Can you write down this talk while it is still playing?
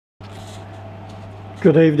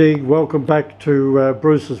Good evening, welcome back to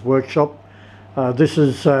Bruce's workshop. This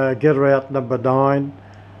is Getter Out number 9,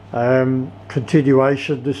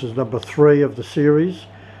 continuation. This is number 3 of the series.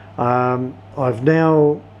 I've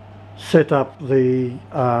now set up the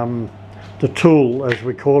tool, as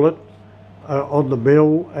we call it, on the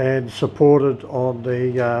mill and supported on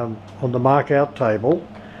the mark out table,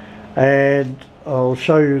 and I'll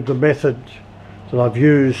show you the method that I've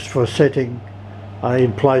used for setting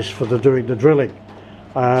in place for doing the drilling.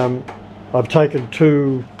 I've taken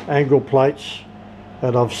 2 angle plates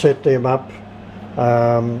and I've set them up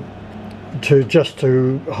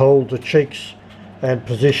to hold the cheeks and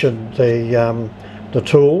position the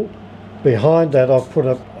tool. Behind that I've put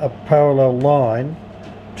a parallel line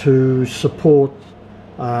to support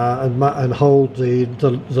and hold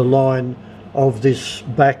the line of this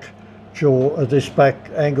back jaw, this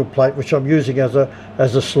back angle plate, which I'm using as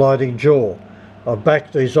a sliding jaw. I've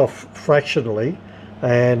backed these off fractionally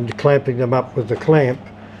and clamping them up with the clamp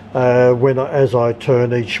as I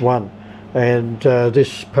turn each one, and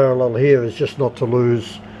this parallel here is just not to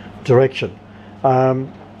lose direction.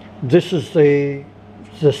 This is the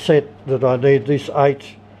set that I need. These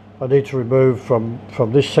 8 I need to remove from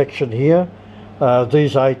this section here.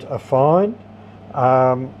 These 8 are fine.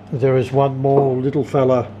 There is one more little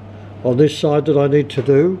fella on this side that I need to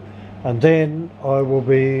do, and then I will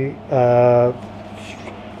be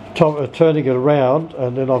turning it around,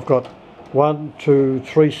 and then I've got 1, 2,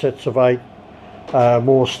 3 sets of 8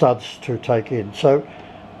 more studs to take in. So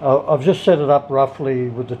I've just set it up roughly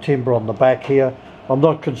with the timber on the back here. I'm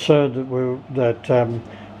not concerned that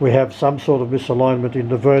we have some sort of misalignment in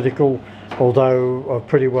the vertical, although I've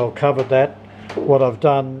pretty well covered that. What I've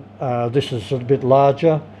done, this is a bit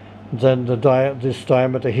larger than this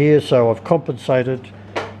diameter here, so I've compensated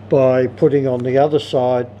by putting on the other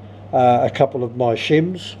side a couple of my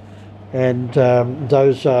shims, and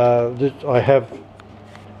those are, I have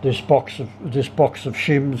this box of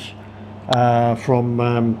shims from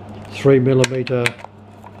 3mm,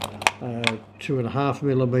 2.5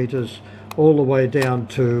 millimeters, all the way down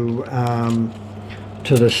to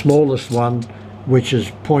the smallest one, which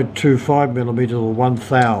is 0.25 millimeters or 1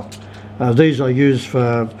 thou. These I use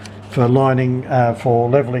for lining, for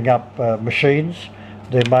leveling up machines.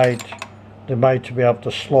 They're made to be able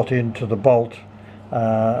to slot into the bolt,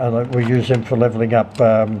 and we use them for leveling up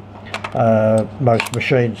most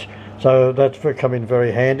machines. So that's come in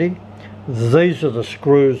very handy. These are the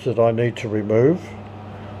screws that I need to remove.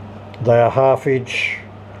 They are 1/2 inch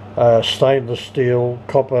stainless steel,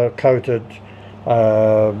 copper coated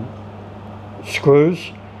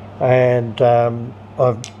screws, and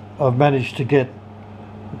I've managed to get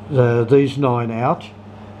these 9 out,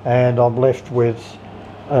 and I'm left with,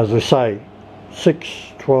 as I say,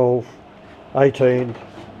 6, 12, 18,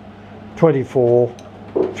 24,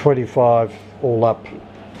 25 all up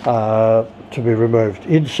to be removed.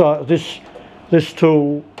 Inside this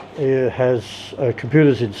tool has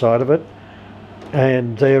computers inside of it,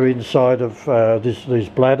 and they're inside of these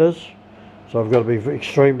bladders, so I've got to be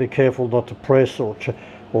extremely careful not to press or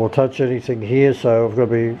touch anything here, so I've got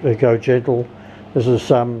to go gentle. This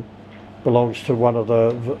is belongs to one of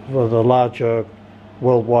the larger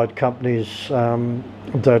worldwide companies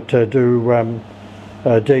that do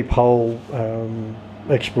deep hole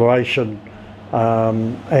exploration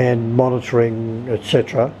and monitoring,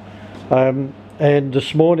 etc. And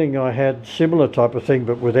this morning I had similar type of thing,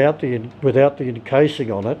 but without the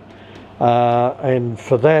encasing on it, and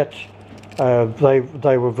for that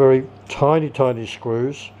they were very tiny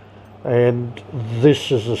screws, and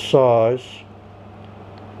this is the size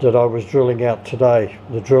that I was drilling out today,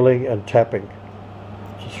 the drilling and tapping.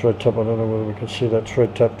 It's a thread tap. I don't know whether we can see that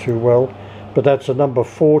thread tap too well, but that's a number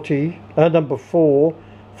 4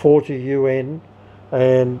 40 UN,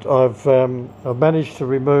 and I've managed to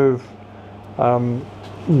remove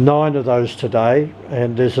 9 of those today,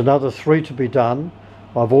 and there's another 3 to be done.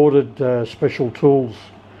 I've ordered special tools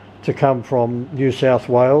to come from New South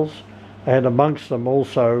Wales, and amongst them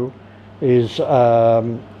also is a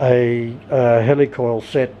helicoil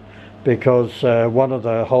set, because one of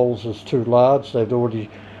the holes is too large. The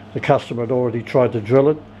customer had already tried to drill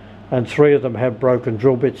it, and 3 of them have broken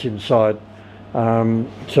drill bits inside.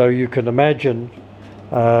 So you can imagine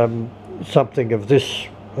something of this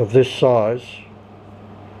size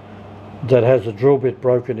that has a drill bit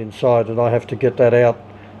broken inside, and I have to get that out,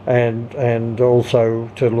 and also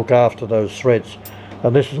to look after those threads.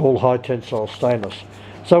 And this is all high tensile stainless.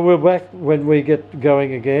 So we're back when we get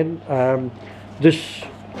going again.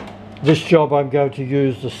 This job I'm going to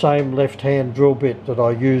use the same left hand drill bit that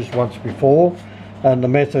I used once before, and the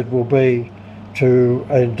method will be to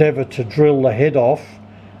endeavour to drill the head off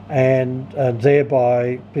and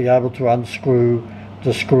thereby be able to unscrew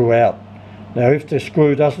the screw out. Now if the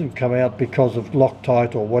screw doesn't come out because of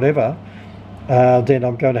Loctite or whatever, then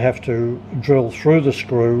I'm going to have to drill through the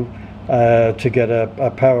screw to get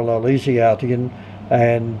a parallel easy out in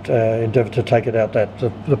and endeavour to take it out. That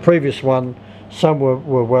the previous one, some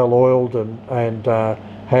were well oiled and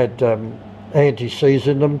had anti-seize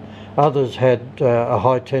in them. Others had a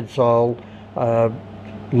high tensile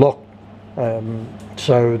lock,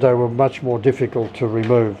 so they were much more difficult to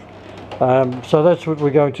remove. So that's what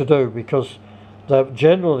we're going to do, because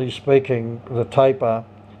generally speaking, the taper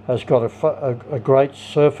has got a great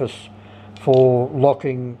surface for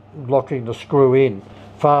locking the screw in,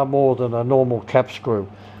 far more than a normal cap screw.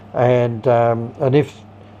 And if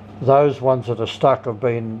those ones that are stuck have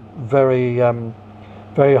been very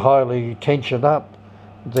highly tensioned up,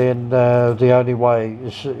 then the only way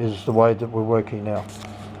is the way that we're working now.